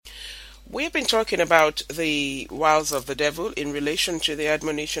We have been talking about the wiles of the devil in relation to the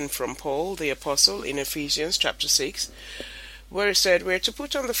admonition from Paul, the apostle, in Ephesians chapter 6, where he said, we're to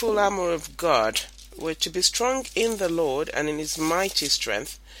put on the full armor of God, we're to be strong in the Lord and in his mighty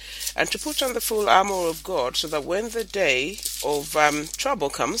strength, and to put on the full armor of God so that when the day of trouble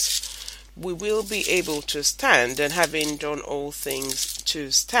comes, we will be able to stand, and having done all things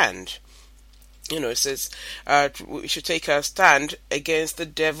to stand. It says we should take our stand against the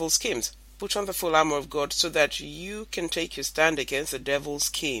devil's schemes. Put on the full armor of God so that you can take your stand against the devil's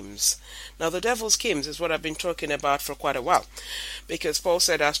schemes. Now, the devil's schemes is what I've been talking about for quite a while, because Paul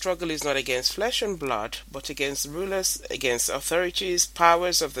said our struggle is not against flesh and blood, but against rulers, against authorities,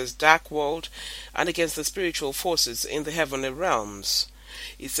 powers of this dark world, and against the spiritual forces in the heavenly realms.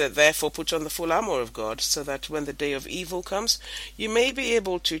 He said, therefore, put on the full armor of God, so that when the day of evil comes, you may be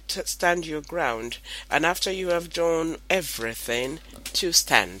able to stand your ground, and after you have done everything, to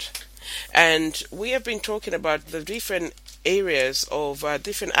stand. And we have been talking about the different areas of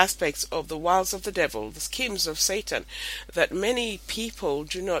different aspects of the wiles of the devil, the schemes of Satan, that many people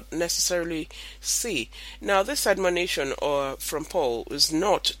do not necessarily see. Now, this admonition from Paul is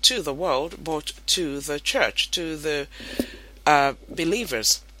not to the world, but to the church, to the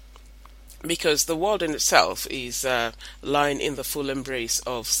believers, because the world in itself is lying in the full embrace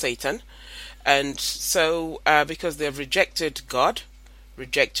of Satan, and so because they have rejected God,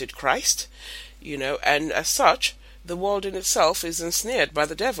 rejected Christ, and as such, the world in itself is ensnared by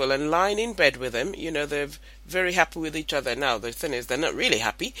the devil and lying in bed with him. They're very happy with each other now. The thing is, they're not really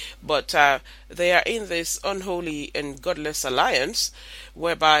happy, but they are in this unholy and godless alliance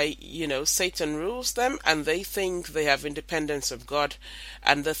whereby, Satan rules them and they think they have independence of God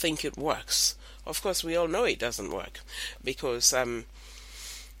and they think it works. Of course, we all know it doesn't work, because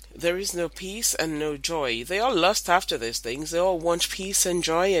there is no peace and no joy. They all lust after these things. They all want peace and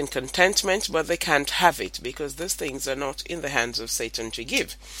joy and contentment, but they can't have it because these things are not in the hands of Satan to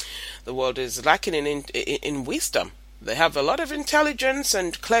give. The world is lacking in wisdom. They have a lot of intelligence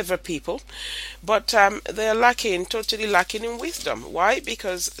and clever people, but they are totally lacking in wisdom. Why?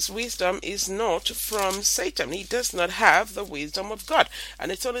 Because wisdom is not from Satan. He does not have the wisdom of God.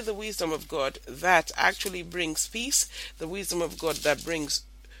 And it's only the wisdom of God that actually brings peace, the wisdom of God that brings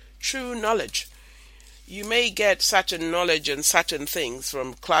true knowledge. You may get certain knowledge and certain things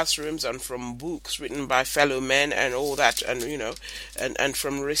from classrooms and from books written by fellow men and all that, and and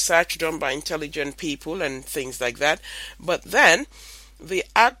from research done by intelligent people and things like that. But then the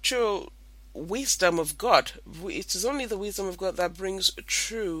actual wisdom of God, it is only the wisdom of God that brings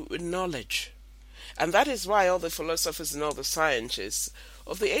true knowledge. And that is why all the philosophers and all the scientists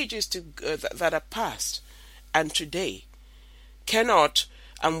of the ages that are past and today cannot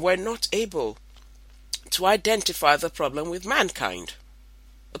and were not able to identify the problem with mankind.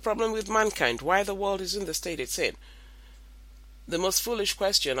 The problem with mankind, why the world is in the state it's in. The most foolish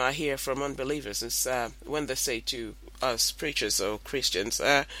question I hear from unbelievers is when they say to us preachers or Christians,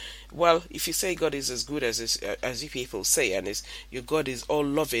 well, if you say God is as good as you people say, and your God is all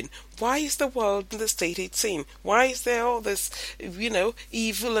loving, why is the world in the state it's in? Why is there all this,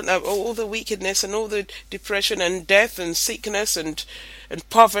 evil and all the wickedness and all the depression and death and sickness and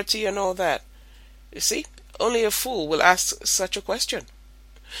poverty and all that? You see, only a fool will ask such a question.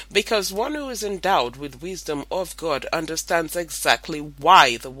 Because one who is endowed with wisdom of God understands exactly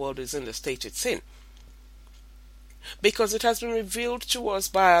why the world is in the state it's in. Because it has been revealed to us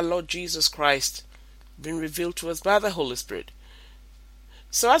by our Lord Jesus Christ, been revealed to us by the Holy Spirit.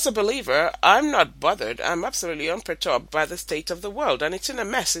 So as a believer, I'm not bothered, I'm absolutely unperturbed by the state of the world, and it's in a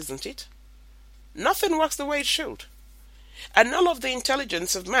mess, isn't it? Nothing works the way it should. And none of the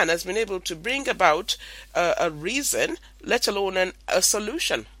intelligence of man has been able to bring about a reason, let alone a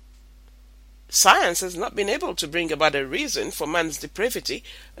solution. Science has not been able to bring about a reason for man's depravity,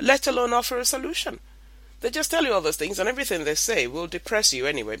 let alone offer a solution. They just tell you all those things, and everything they say will depress you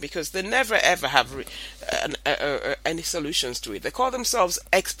anyway, because they never ever have any solutions to it. They call themselves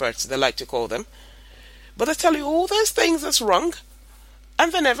experts, they like to call them, but they tell you all those things that's wrong,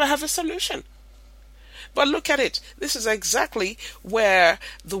 and they never have a solution. But look at it. This is exactly where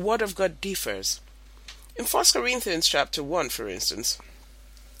the Word of God differs. In 1 Corinthians chapter 1, for instance,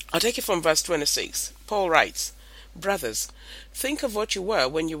 I'll take it from verse 26. Paul writes, brothers, think of what you were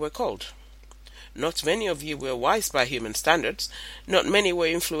when you were called. Not many of you were wise by human standards. Not many were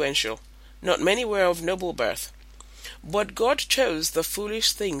influential. Not many were of noble birth. But God chose the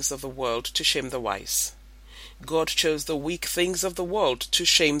foolish things of the world to shame the wise. God chose the weak things of the world to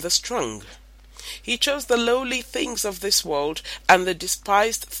shame the strong. He chose the lowly things of this world and the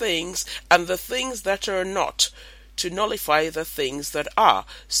despised things and the things that are not, to nullify the things that are,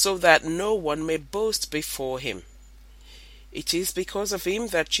 so that no one may boast before him. It is because of him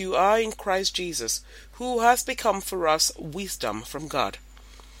that you are in Christ Jesus, who has become for us wisdom from God.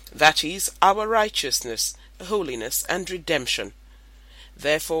 That is our righteousness, holiness, and redemption.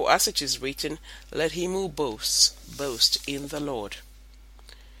 Therefore, as it is written, let him who boasts, boast in the Lord.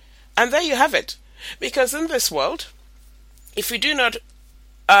 And there you have it. Because in this world, if you do not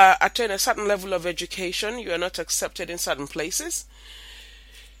attain a certain level of education, you are not accepted in certain places.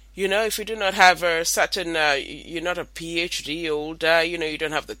 You know, if you do not have a certain, you're not a PhD holder, you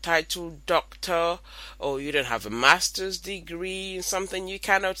don't have the title doctor, or you don't have a master's degree in something, you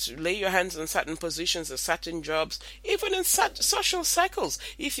cannot lay your hands on certain positions or certain jobs, even in social cycles.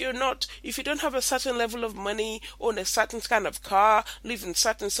 If you don't have a certain level of money, own a certain kind of car, live in a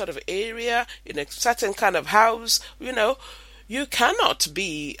certain sort of area, in a certain kind of house, you cannot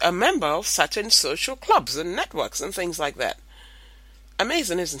be a member of certain social clubs and networks and things like that.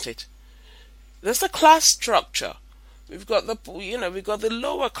 Amazing, isn't it? There's a class structure. We've got the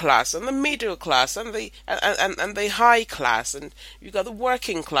lower class and the middle class and the high class, and you've got the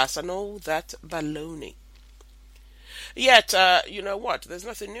working class and all that baloney. Yet, you know what? There's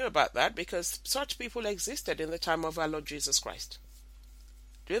nothing new about that, because such people existed in the time of our Lord Jesus Christ.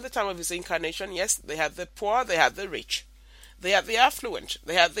 During the time of his incarnation, yes, they had the poor, they had the rich, they had the affluent,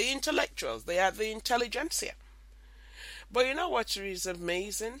 they had the intellectuals, they had the intelligentsia. But you know what is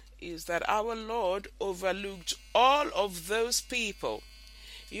amazing is that our Lord overlooked all of those people.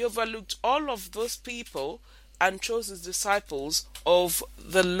 He overlooked all of those people and chose his disciples of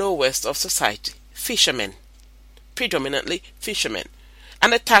the lowest of society, fishermen, predominantly fishermen,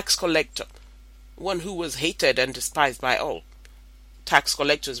 and a tax collector, one who was hated and despised by all. Tax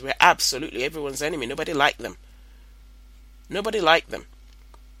collectors were absolutely everyone's enemy. Nobody liked them. Nobody liked them.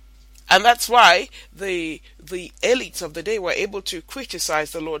 And that's why the elites of the day were able to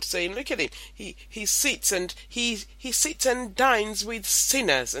criticize the Lord, saying, "Look at him. He sits and dines with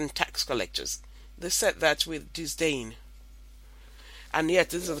sinners and tax collectors." They said that with disdain. And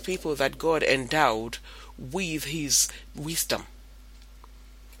yet these are the people that God endowed with his wisdom.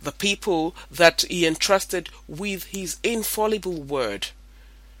 The people that he entrusted with his infallible word.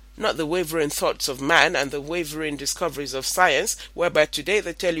 Not the wavering thoughts of man and the wavering discoveries of science, whereby today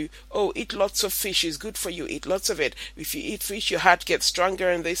they tell you, oh, eat lots of fish is good for you, eat lots of it. If you eat fish, your heart gets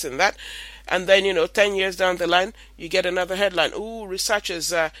stronger and this and that. And then, 10 years down the line, you get another headline. Oh,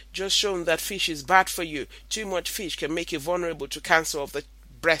 researchers just shown that fish is bad for you. Too much fish can make you vulnerable to cancer of the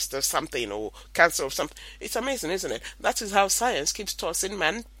breast or something, or cancer of something. It's amazing, isn't it? That is how science keeps tossing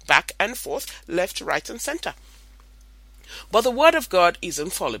man back and forth, left, right, and center. But the word of God is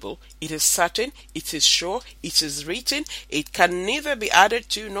infallible, it is certain, it is sure, it is written, it can neither be added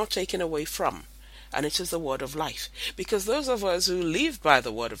to nor taken away from. And it is the word of life. Because those of us who live by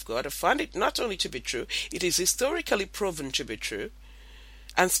the word of God have found it not only to be true, it is historically proven to be true,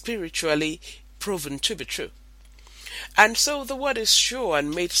 and spiritually proven to be true. And so the word is sure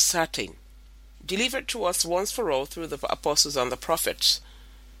and made certain, delivered to us once for all through the apostles and the prophets.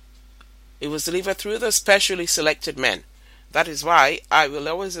 It was delivered through the specially selected men. That is why I will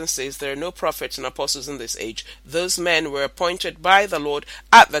always insist there are no prophets and apostles in this age. Those men were appointed by the Lord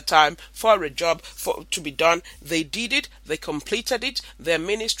at the time for a job to be done. They did it. They completed it. Their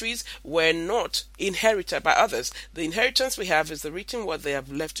ministries were not inherited by others. The inheritance we have is the written word they have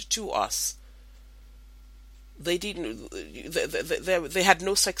left to us. They didn't. They had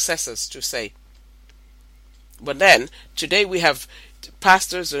no successors to say. But then today we have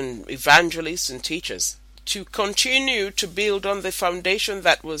pastors and evangelists and teachers to continue to build on the foundation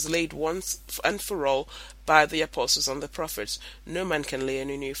that was laid once and for all by the apostles and the prophets. No man can lay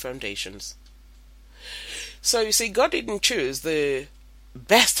any new foundations. So you see, God didn't choose the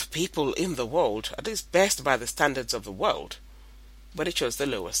best people in the world, at least best by the standards of the world, but he chose the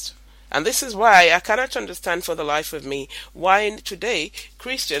lowest. And this is why I cannot understand for the life of me why today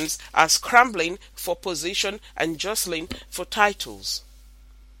Christians are scrambling for position and jostling for titles.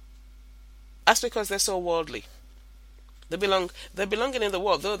 That's because they're so worldly. They're belonging in the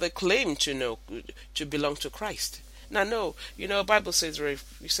world, though they claim to belong to Christ. Now, no, Bible says,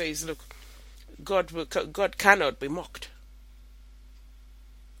 look, God cannot be mocked,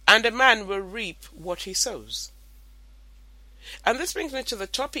 and a man will reap what he sows. And this brings me to the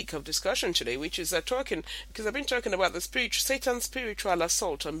topic of discussion today, which is because I've been talking about Satan's spiritual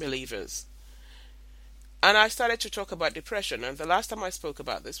assault on believers. And I started to talk about depression, and the last time I spoke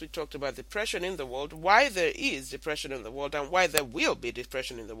about this, we talked about depression in the world, why there is depression in the world, and why there will be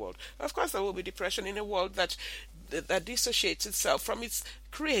depression in the world. Of course, there will be depression in a world that dissociates itself from its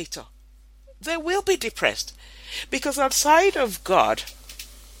creator. They will be depressed. Because outside of God,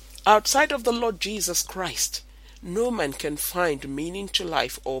 outside of the Lord Jesus Christ, no man can find meaning to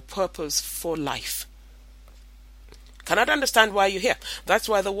life or purpose for life. Cannot understand why you're here. That's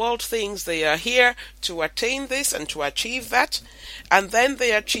why the world thinks they are here to attain this and to achieve that, and then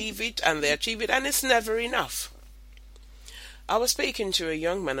they achieve it, and it's never enough. I was speaking to a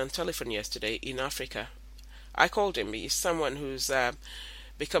young man on telephone yesterday in Africa. I called him. He's someone who's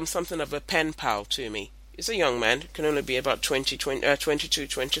become something of a pen pal to me. He's a young man, can only be about 22,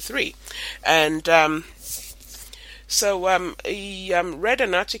 23. And he read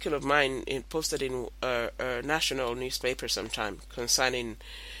an article of mine posted in a national newspaper sometime concerning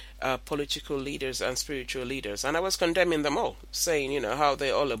political leaders and spiritual leaders. And I was condemning them all, saying, how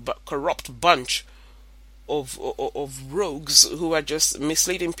they're all a corrupt bunch of rogues who are just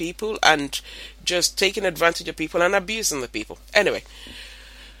misleading people and just taking advantage of people and abusing the people. Anyway.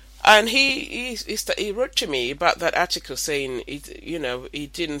 And he wrote to me about that article saying, he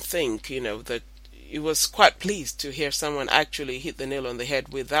didn't think, that he was quite pleased to hear someone actually hit the nail on the head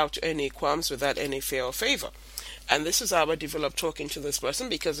without any qualms, without any fear or favor. And this is how I developed talking to this person,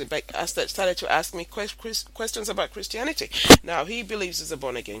 because he started to ask me questions about Christianity. Now, he believes he's a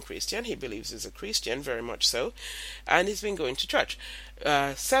born-again Christian. He believes he's a Christian, very much so. And he's been going to church.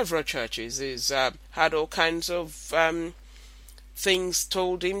 Several churches. He's had all kinds of things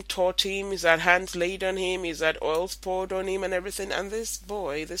told him, taught him, he's had hands laid on him, he's had oils poured on him and everything, and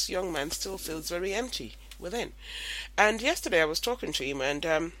this young man still feels very empty within. And yesterday I was talking to him, and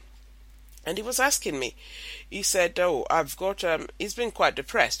he was asking me, he said, I've got, he's been quite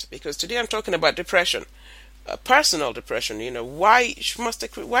depressed, because today I'm talking about depression, personal depression. Why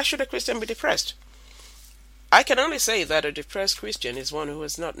should a Christian be depressed? I can only say that a depressed Christian is one who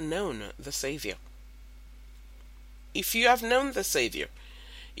has not known the Savior. If you have known the Savior,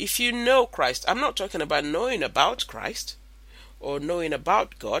 if you know Christ, I'm not talking about knowing about Christ or knowing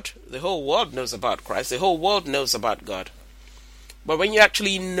about God. The whole world knows about Christ. The whole world knows about God. But when you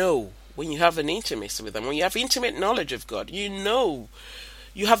actually know, when you have an intimacy with Him, when you have intimate knowledge of God, you know,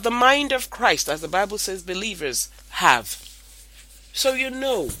 you have the mind of Christ, as the Bible says believers have. So you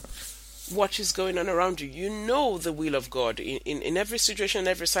know what is going on around you. You know the will of God in every situation,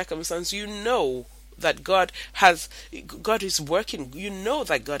 every circumstance. You know that God is working. You know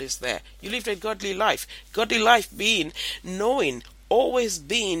that God is there. You live a godly life. Godly life being knowing, always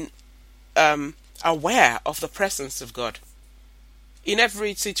being aware of the presence of God in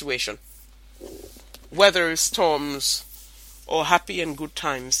every situation, whether it's storms or happy and good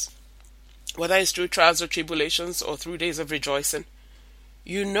times, whether it's through trials or tribulations or through days of rejoicing.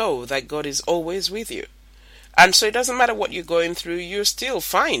 You know that God is always with you. And so it doesn't matter what you're going through, you're still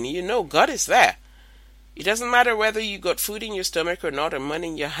fine. You know God is there. It doesn't matter whether you got food in your stomach or not, or money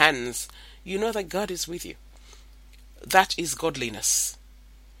in your hands. You know that God is with you. That is godliness.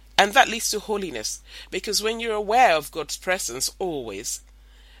 And that leads to holiness. Because when you're aware of God's presence always,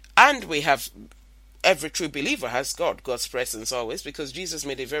 and every true believer has God's presence always, because Jesus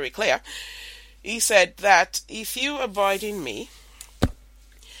made it very clear. He said that if you abide in me,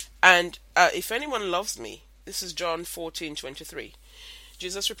 and if anyone loves me, this is John 14:23.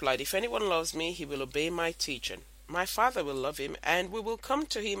 Jesus replied, if anyone loves me, he will obey my teaching. My Father will love him, and we will come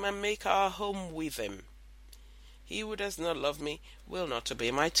to him and make our home with him. He who does not love me will not obey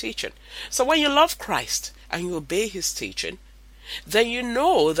my teaching. So when you love Christ and you obey his teaching, then you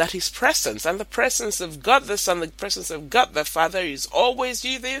know that his presence and the presence of God the Son, the presence of God the Father is always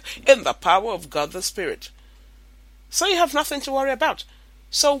with you in the power of God the Spirit. So you have nothing to worry about.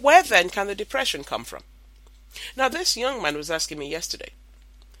 So where then can the depression come from? Now this young man was asking me yesterday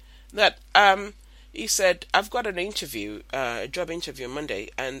that he said, I've got an interview, a job interview Monday,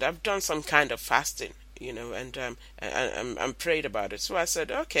 and I've done some kind of fasting, and I'm prayed about it. So I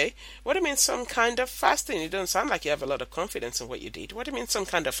said, okay, what do you mean some kind of fasting? You don't sound like you have a lot of confidence in what you did. What do you mean some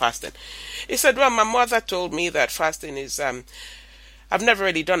kind of fasting? He said, well, my mother told me that fasting is, I've never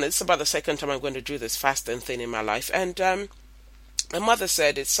really done it. It's about the second time I'm going to do this fasting thing in my life. And my mother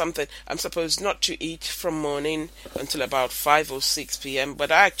said it's something I'm supposed not to eat from morning until about 5 or 6 p.m.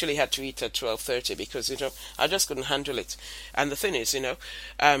 But I actually had to eat at 12:30 because, I just couldn't handle it. And the thing is,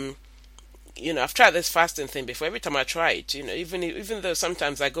 I've tried this fasting thing before. Every time I try it, even though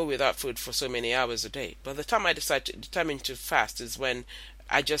sometimes I go without food for so many hours a day. But the time I determine to fast is when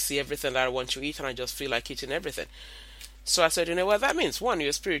I just see everything that I want to eat and I just feel like eating everything. So I said, that means, one,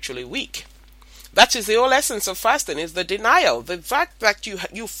 you're spiritually weak. That is the whole essence of fasting, is the denial, the fact that you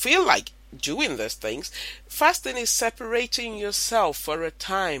feel like doing those things. Fasting is separating yourself for a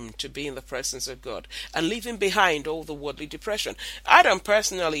time to be in the presence of God and leaving behind all the worldly depression. I don't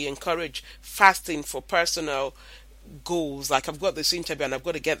personally encourage fasting for personal goals, like I've got this interview and I've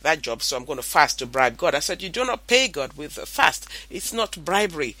got to get that job, so I'm going to fast to bribe God. I said, you do not pay God with a fast. It's not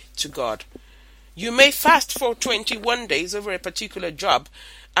bribery to God. You may fast for 21 days over a particular job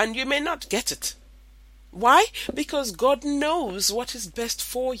and you may not get it. Why? Because God knows what is best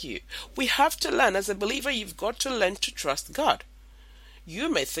for you. We have to learn, as a believer, you've got to learn to trust God. You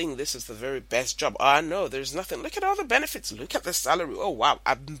may think this is the very best job. Oh, no, there's nothing. Look at all the benefits. Look at the salary. Oh, wow,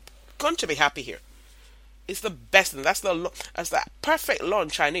 I'm going to be happy here. It's the best, and that's the perfect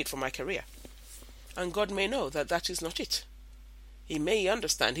launch I need for my career. And God may know that that is not it. He may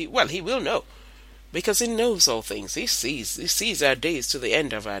understand. He will know, because He knows all things. He sees our days to the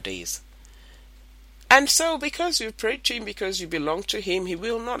end of our days. And so, because you prayed to Him, because you belong to Him, He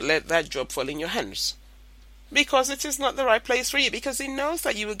will not let that job fall in your hands. Because it is not the right place for you. Because He knows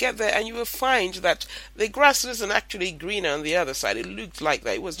that you will get there and you will find that the grass isn't actually greener on the other side. It looked like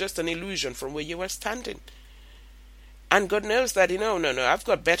that. It was just an illusion from where you were standing. And God knows that, no, I've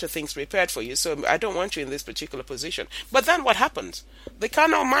got better things prepared for you, so I don't want you in this particular position. But then what happens? The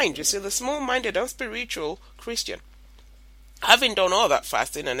carnal mind, you see, the small-minded, unspiritual Christian, having done all that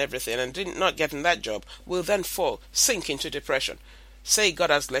fasting and everything and not getting that job, will then sink into depression. Say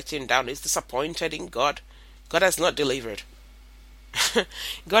God has let him down. He's disappointed in God. God has not delivered.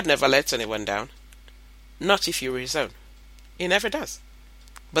 God never lets anyone down. Not if you rezone. He never does.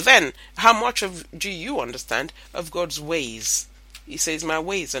 But then, how much do you understand of God's ways? He says, my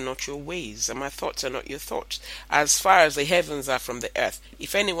ways are not your ways, and my thoughts are not your thoughts. As far as the heavens are from the earth.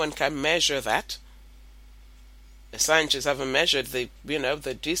 If anyone can measure that, the scientists haven't measured the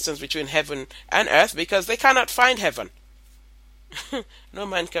distance between heaven and earth, because they cannot find heaven. No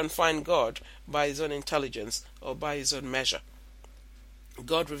man can find God by his own intelligence or by his own measure.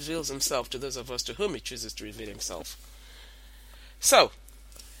 God reveals Himself to those of us to whom He chooses to reveal Himself. So,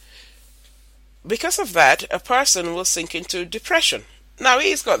 because of that, a person will sink into depression. Now,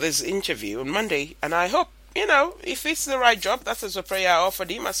 he's got this interview on Monday, and I hope, if it's the right job, that is a prayer I offered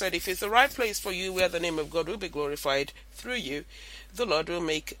him. I said, if it's the right place for you, where the name of God will be glorified through you, the Lord will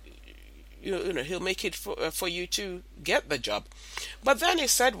make, He'll make it for you to get the job. But then he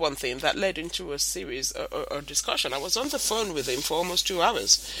said one thing that led into a series or discussion. I was on the phone with him for almost 2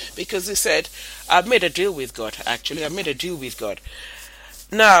 hours, because he said, I've made a deal with God, actually. I've made a deal with God.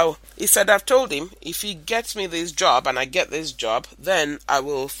 Now, he said, I've told Him, if He gets me this job and I get this job, then I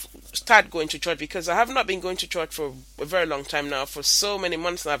will start going to church, because I have not been going to church for a very long time now. For so many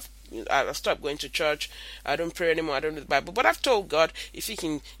months I've stopped going to church. I don't pray anymore. I don't read the Bible. But I've told God,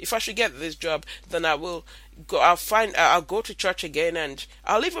 if I should get this job, then I will go. I'll go to church again, and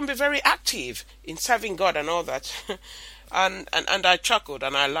I'll even be very active in serving God and all that. and I chuckled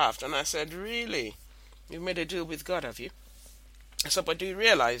and I laughed and I said, really? You've made a deal with God, have you? I said, but do you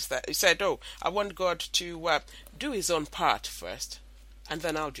realize that? He said, I want God to do His own part first, and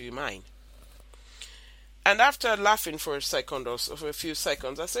then I'll do mine. And after laughing for a second or so, for a few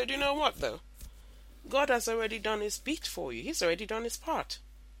seconds, I said, you know what though? God has already done His bit for you. He's already done His part.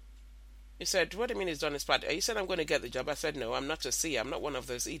 He said, what do you mean He's done His part? He said, I'm going to get the job. I said, no, I'm not a seer. I'm not one of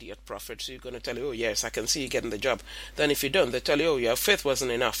those idiot prophets who're going to tell you, oh yes, I can see you getting the job. Then if you don't, they tell you, oh, your faith wasn't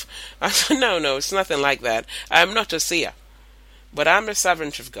enough. I said, no, it's nothing like that. I'm not a seer. But I'm a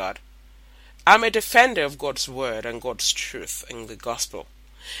servant of God. I'm a defender of God's word and God's truth and the gospel.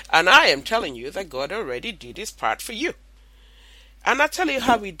 And I am telling you that God already did His part for you. And I'll tell you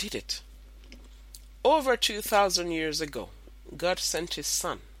how He did it. Over 2,000 years ago, God sent His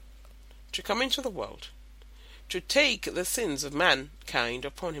Son to come into the world, to take the sins of mankind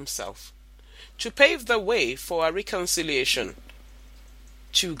upon Himself, to pave the way for a reconciliation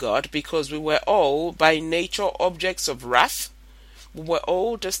to God, because we were all by nature objects of wrath. We were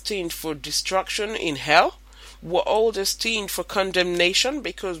all destined for destruction in hell. We were all destined for condemnation,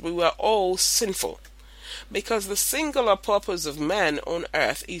 because we were all sinful. Because the singular purpose of man on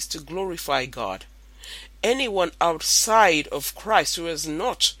earth is to glorify God. Anyone outside of Christ who has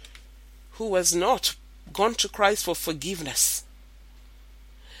not gone to Christ for forgiveness,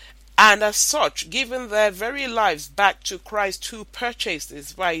 and as such given their very lives back to Christ, who purchased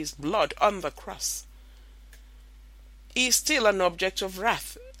this by His blood on the cross, is still an object of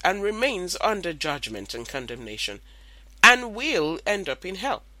wrath and remains under judgment and condemnation, and will end up in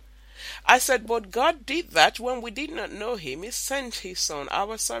hell. I said, but God did that when we did not know Him. He sent His Son,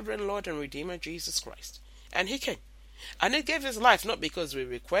 our sovereign Lord and Redeemer, Jesus Christ. And He came. And he gave his life not because we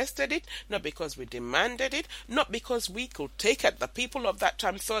requested it, not because we demanded it, not because we could take it. The people of that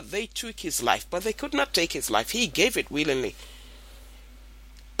time thought they took his life, but they could not take his life. He gave it willingly.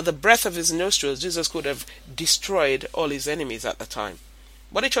 The breath of his nostrils, Jesus could have destroyed all his enemies at the time,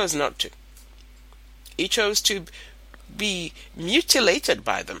 but he chose not to. He chose to be mutilated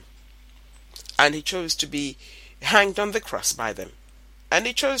by them, and he chose to be hanged on the cross by them, and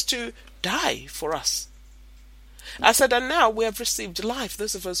he chose to die for us. I said, and now we have received life,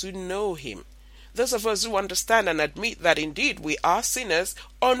 those of us who know him, those of us who understand and admit that indeed we are sinners,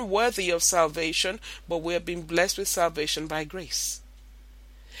 unworthy of salvation, but we have been blessed with salvation by grace.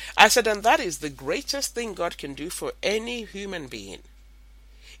 I said, and that is the greatest thing God can do for any human being,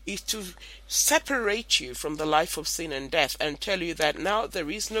 is to separate you from the life of sin and death and tell you that now there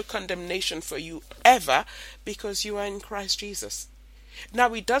is no condemnation for you ever because you are in Christ Jesus.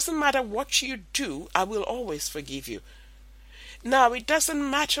 Now it doesn't matter what you do, I will always forgive you. Now it doesn't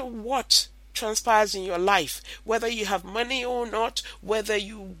matter what transpires in your life, whether you have money or not, whether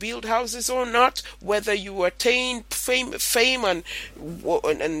you build houses or not, whether you attain fame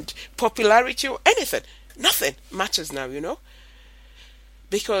and popularity or anything. Nothing matters now,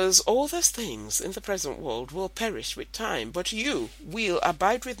 because all those things in the present world will perish with time, but you will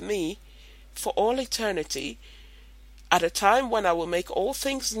abide with me for all eternity at a time when I will make all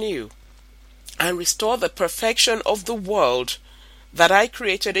things new and restore the perfection of the world that I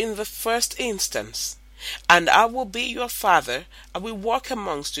created in the first instance. And I will be your father, I will walk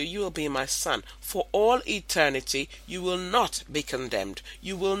amongst you, you will be my son. For all eternity, you will not be condemned.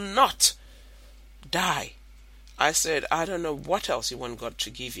 You will not die. I said, I don't know what else you want God to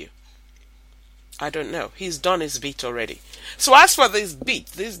give you. I don't know. He's done his bit already. So as for this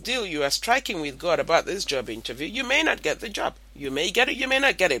deal you are striking with God about this job interview, you may not get the job. You may get it, you may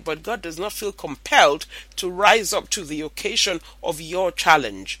not get it, but God does not feel compelled to rise up to the occasion of your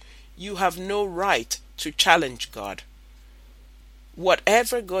challenge. You have no right to challenge God.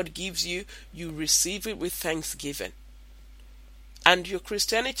 Whatever God gives you, you receive it with thanksgiving. And your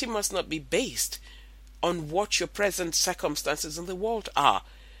Christianity must not be based on what your present circumstances in the world are.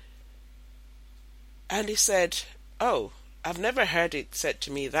 And he said, oh, I've never heard it said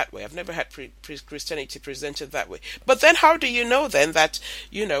to me that way. I've never had Christianity presented that way. But then how do you know then that,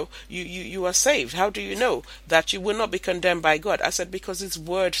 you are saved? How do you know that you will not be condemned by God? I said, because his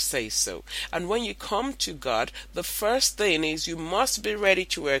word says so. And when you come to God, the first thing is you must be ready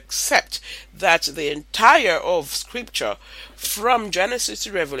to accept that the entire of Scripture, from Genesis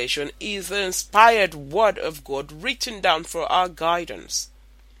to Revelation, is the inspired word of God written down for our guidance.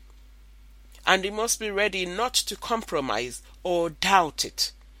 And you must be ready not to compromise or doubt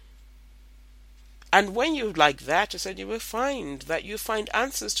it. And when you like that, I said, you will find that you find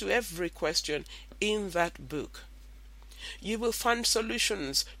answers to every question in that book. You will find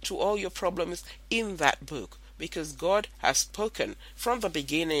solutions to all your problems in that book, because God has spoken from the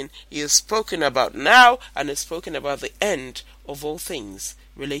beginning. He has spoken about now and has spoken about the end of all things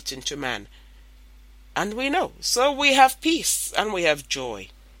relating to man. And we know. So we have peace and we have joy.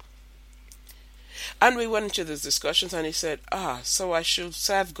 And we went into these discussions and he said, so I should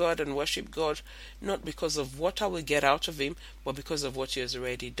serve God and worship God, not because of what I will get out of him, but because of what he has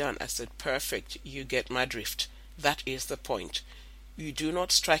already done. I said, perfect, you get my drift. That is the point. You do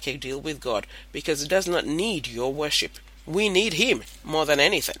not strike a deal with God because he does not need your worship. We need him more than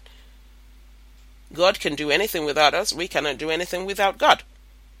anything. God can do anything without us. We cannot do anything without God.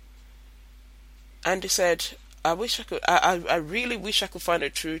 And he said, I really wish I could find a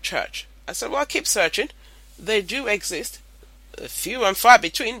true church. I said, well, keep searching. They do exist. Few and far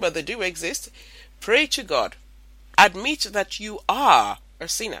between, but they do exist. Pray to God. Admit that you are a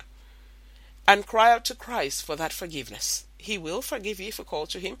sinner. And cry out to Christ for that forgiveness. He will forgive you if you call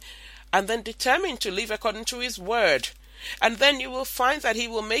to him. And then determine to live according to his word. And then you will find that he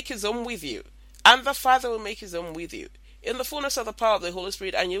will make his own with you. And the Father will make his own with you. In the fullness of the power of the Holy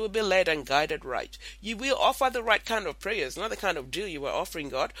Spirit, and you will be led and guided right. You will offer the right kind of prayers, not the kind of deal you were offering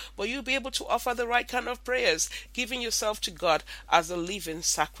God, but you'll be able to offer the right kind of prayers, giving yourself to God as a living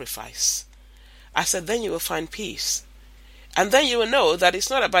sacrifice. I said, then you will find peace. And then you will know that it's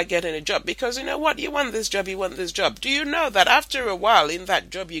not about getting a job, because you know what? You want this job, you want this job. Do you know that after a while in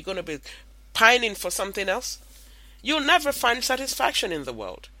that job, you're going to be pining for something else? You'll never find satisfaction in the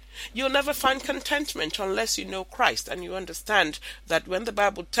world. You'll never find contentment unless you know Christ and you understand that when the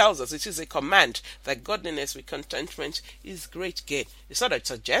Bible tells us it is a command that godliness with contentment is great gain. It's not a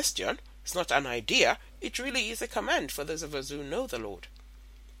suggestion, it's not an idea, it really is a command for those of us who know the Lord.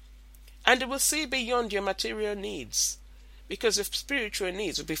 And it will see beyond your material needs, Because if spiritual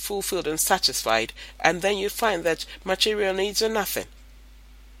needs will be fulfilled and satisfied, and then you find that material needs are nothing.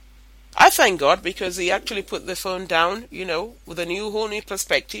 I thank God because He actually put the phone down, with a whole new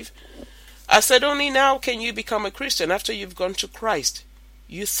perspective. I said, only now can you become a Christian after you've gone to Christ.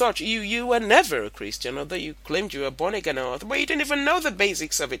 You thought you were never a Christian, although you claimed you were born again, but you didn't even know the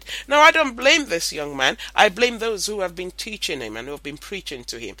basics of it. Now, I don't blame this young man. I blame those who have been teaching him and who have been preaching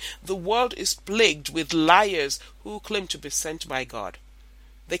to him. The world is plagued with liars who claim to be sent by God.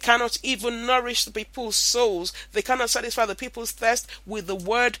 They cannot even nourish the people's souls. They cannot satisfy the people's thirst with the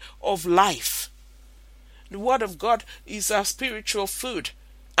word of life. The word of God is our spiritual food,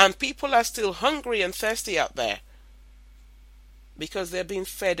 and people are still hungry and thirsty out there, because they're being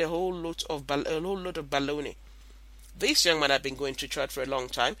fed a whole lot of baloney. This young man had been going to church for a long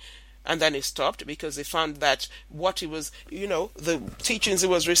time, and then he stopped because he found that what he was, the teachings he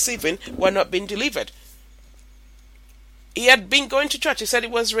was receiving were not being delivered. He had been going to church. He said he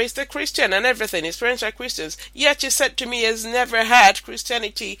was raised a Christian and everything. His parents are Christians. Yet he said to me he has never had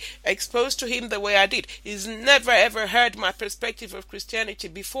Christianity exposed to him the way I did. He's never ever heard my perspective of Christianity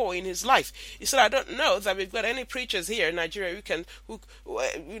before in his life. He said, I don't know that we've got any preachers here in Nigeria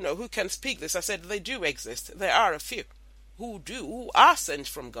who can speak this. I said, they do exist. There are a few who are sent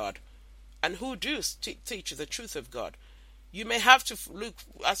from God and who do teach the truth of God. You may have to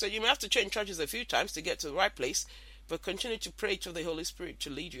you may have to change churches a few times to get to the right place, but continue to pray to the Holy Spirit to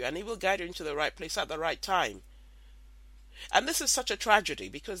lead you, and He will guide you into the right place at the right time. And this is such a tragedy,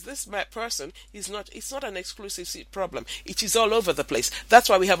 because this person it's not an exclusive problem. It is all over the place. That's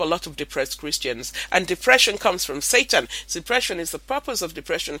why we have a lot of depressed Christians. And depression comes from Satan. The purpose of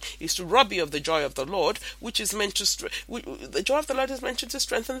depression is to rob you of the joy of the Lord, which is meant to the joy of the Lord is meant to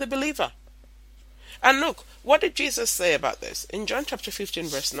strengthen the believer. And look, what did Jesus say about this? In John chapter 15,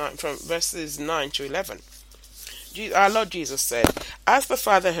 verse 9, from verses 9 to 11. Our Lord Jesus said, as the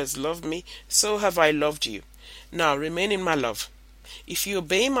Father has loved me, so have I loved you. Now remain in my love. If you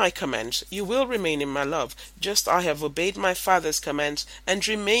obey my commands, you will remain in my love, just as I have obeyed my Father's commands and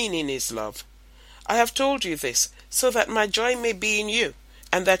remain in His love. I have told you this, so that my joy may be in you,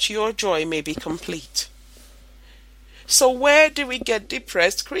 and that your joy may be complete. So where do we get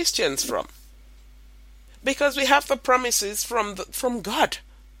depressed Christians from? Because we have the promises from God.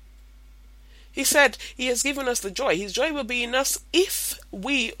 He said He has given us the joy. His joy will be in us if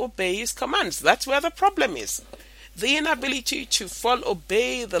we obey His commands. That's where the problem is. The inability to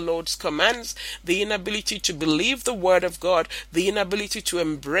obey the Lord's commands, the inability to believe the Word of God, the inability to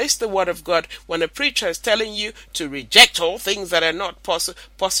embrace the Word of God when a preacher is telling you to reject all things that are not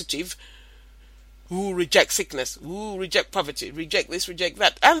positive, who reject sickness, who reject poverty, reject this, reject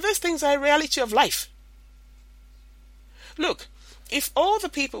that. And these things are a reality of life. Look, if all the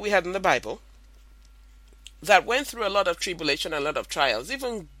people we had in the Bible that went through a lot of tribulation, a lot of trials,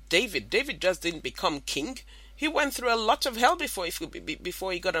 even David just didn't become king. He went through a lot of hell before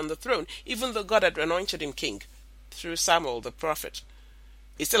he got on the throne, even though God had anointed him king through Samuel the prophet.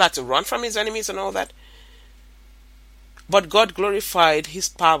 He still had to run from his enemies and all that. But God glorified His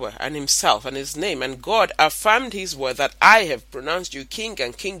power and Himself and His name, and God affirmed His word that I have pronounced you king,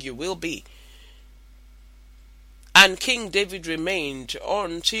 and king you will be. And King David remained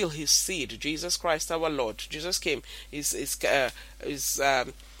until his seed, Jesus Christ our Lord. Jesus came, his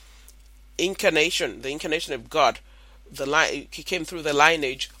incarnation, the incarnation of God. He came through the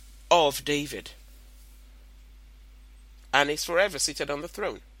lineage of David, and is forever seated on the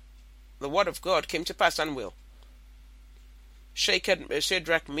throne. The word of God came to pass and will.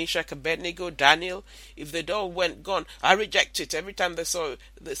 Shadrach, Meshach, Abednego, Daniel, if they'd all gone, I reject it. Every time they saw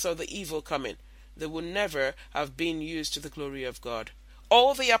the evil coming, they would never have been used to the glory of God.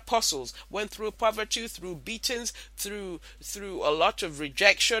 All the apostles went through poverty, through beatings, through a lot of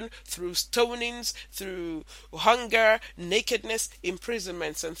rejection, through stonings, through hunger, nakedness,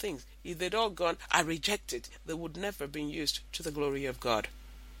 imprisonments and things. If they'd all gone, I reject it, they would never have been used to the glory of God.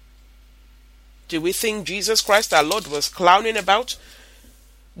 Do we think Jesus Christ our Lord was clowning about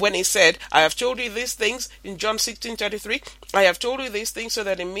when He said, I have told you these things in John 16:33, I have told you these things so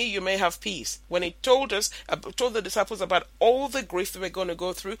that in me you may have peace? When He told the disciples about all the grief they were going to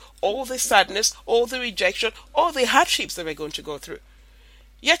go through, all the sadness, all the rejection, all the hardships they were going to go through.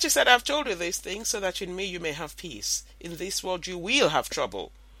 Yet He said, I have told you these things so that in me you may have peace. In this world you will have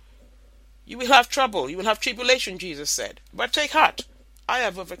trouble. You will have trouble, you will have tribulation, Jesus said. But take heart, I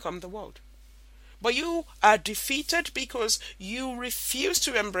have overcome the world. But you are defeated because you refuse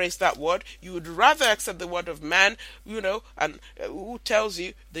to embrace that word. You would rather accept the word of man, and who tells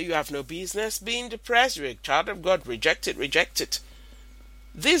you that you have no business being depressed. You're a child of God. Reject it.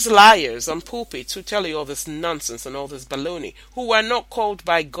 These liars on pulpits who tell you all this nonsense and all this baloney, who are not called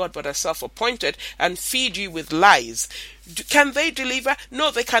by God but are self-appointed and feed you with lies, can they deliver?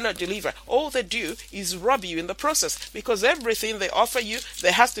 No, they cannot deliver. All they do is rob you in the process, because everything they offer you,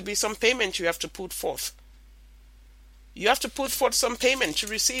 there has to be some payment you have to put forth. You have to put forth some payment to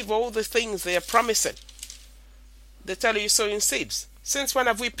receive all the things they are promising. They tell you sowing seeds. Since when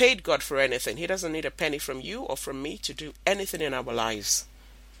have we paid God for anything? He doesn't need a penny from you or from me to do anything in our lives.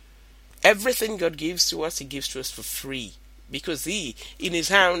 Everything God gives to us, He gives to us for free, because He, in His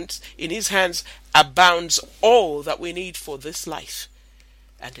hands abounds all that we need for this life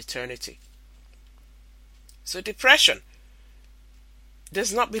and eternity. So depression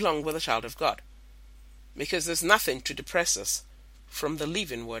does not belong with a child of God, because there's nothing to depress us from the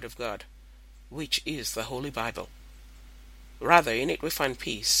living Word of God, which is the Holy Bible. Rather, in it we find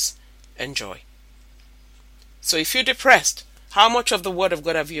peace and joy. So if you're depressed, how much of the Word of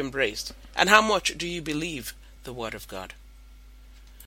God have you embraced? And how much do you believe the Word of God?